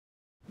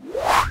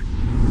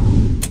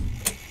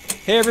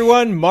Hey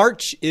everyone,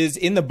 March is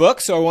in the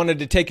book, so I wanted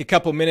to take a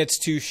couple minutes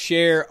to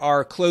share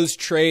our closed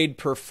trade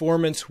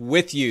performance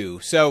with you.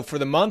 So for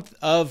the month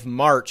of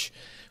March,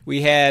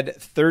 we had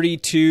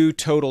 32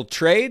 total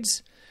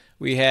trades.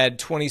 We had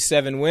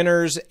 27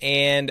 winners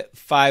and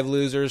 5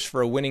 losers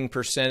for a winning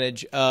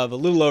percentage of a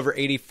little over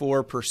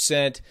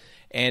 84%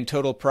 and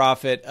total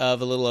profit of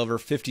a little over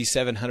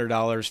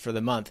 $5,700 for the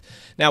month.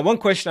 Now, one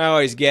question I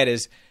always get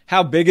is,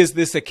 how big is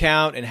this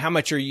account and how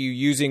much are you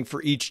using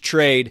for each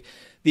trade?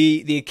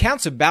 The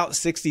account's about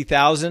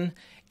 60,000,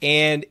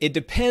 and it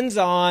depends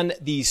on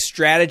the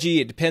strategy.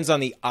 It depends on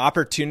the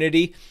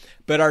opportunity.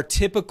 But our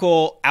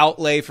typical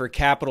outlay for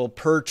capital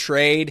per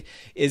trade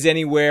is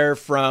anywhere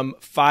from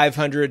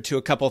 $500 to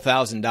a couple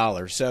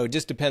 $1,000. So it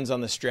just depends on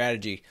the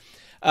strategy.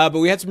 But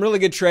we had some really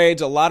good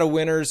trades, a lot of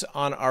winners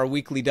on our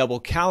weekly double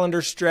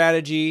calendar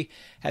strategy,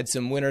 had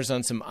some winners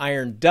on some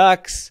iron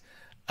ducks,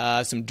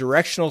 some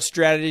directional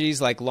strategies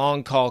like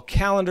long call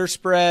calendar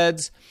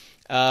spreads,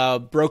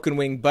 broken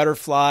wing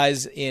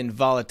butterflies in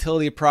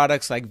volatility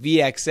products like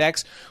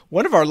VXX.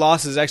 One of our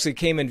losses actually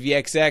came in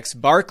VXX.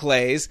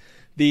 Barclays,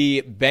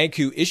 the bank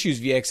who issues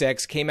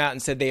VXX, came out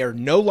and said they are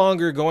no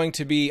longer going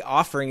to be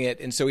offering it,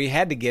 and so we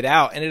had to get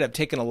out. Ended up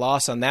taking a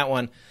loss on that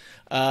one.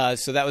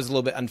 So that was a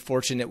little bit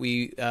unfortunate.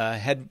 We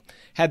had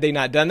they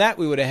not done that,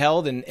 we would have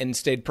held and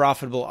stayed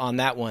profitable on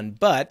that one.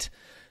 But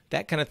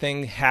that kind of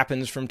thing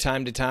happens from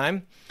time to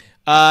time.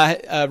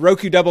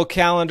 Roku double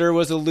calendar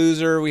was a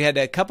loser. We had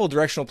a couple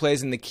directional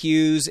plays in the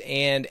Qs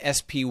and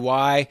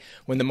SPY.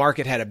 When the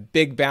market had a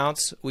big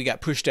bounce, we got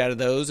pushed out of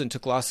those and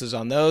took losses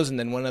on those, and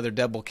then one other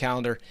double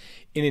calendar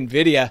in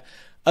NVIDIA.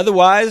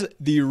 Otherwise,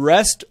 the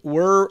rest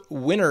were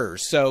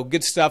winners. So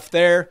good stuff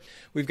there.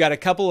 We've got a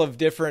couple of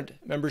different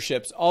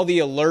memberships. All the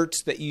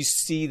alerts that you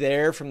see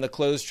there from the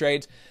closed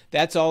trades,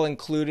 that's all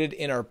included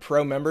in our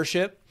Pro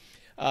membership.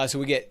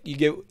 So you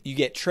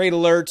get trade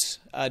alerts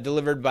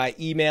delivered by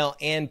email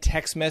and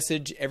text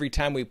message every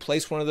time we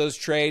place one of those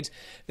trades.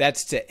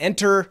 That's to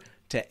enter,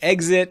 to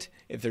exit,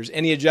 if there's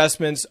any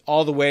adjustments,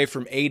 all the way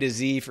from A to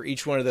Z for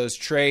each one of those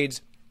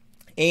trades.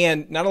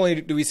 And not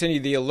only do we send you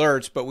the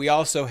alerts, but we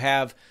also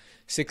have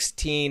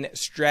 16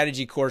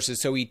 strategy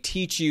courses. So we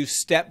teach you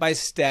step by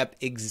step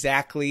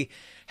exactly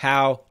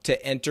how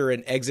to enter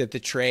and exit the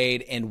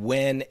trade and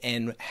when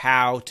and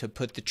how to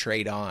put the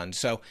trade on.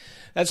 So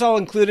that's all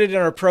included in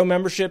our Pro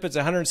membership. It's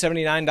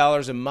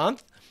 $179 a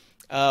month.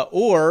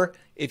 Or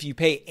if you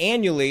pay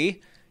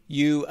annually,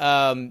 you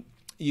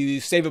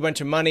save a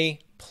bunch of money,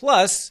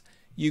 plus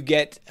you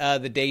get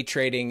the day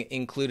trading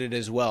included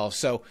as well.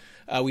 So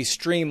we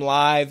stream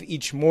live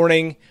each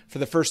morning for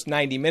the first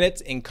 90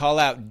 minutes and call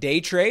out day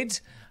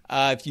trades.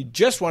 If you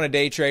just want a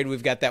day trade,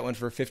 we've got that one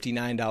for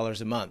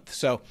 $59 a month.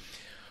 So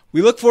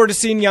we look forward to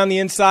seeing you on the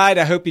inside.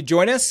 I hope you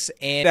join us,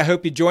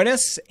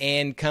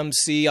 and come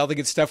see all the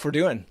good stuff we're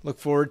doing. Look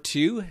forward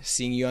to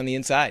seeing you on the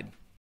inside.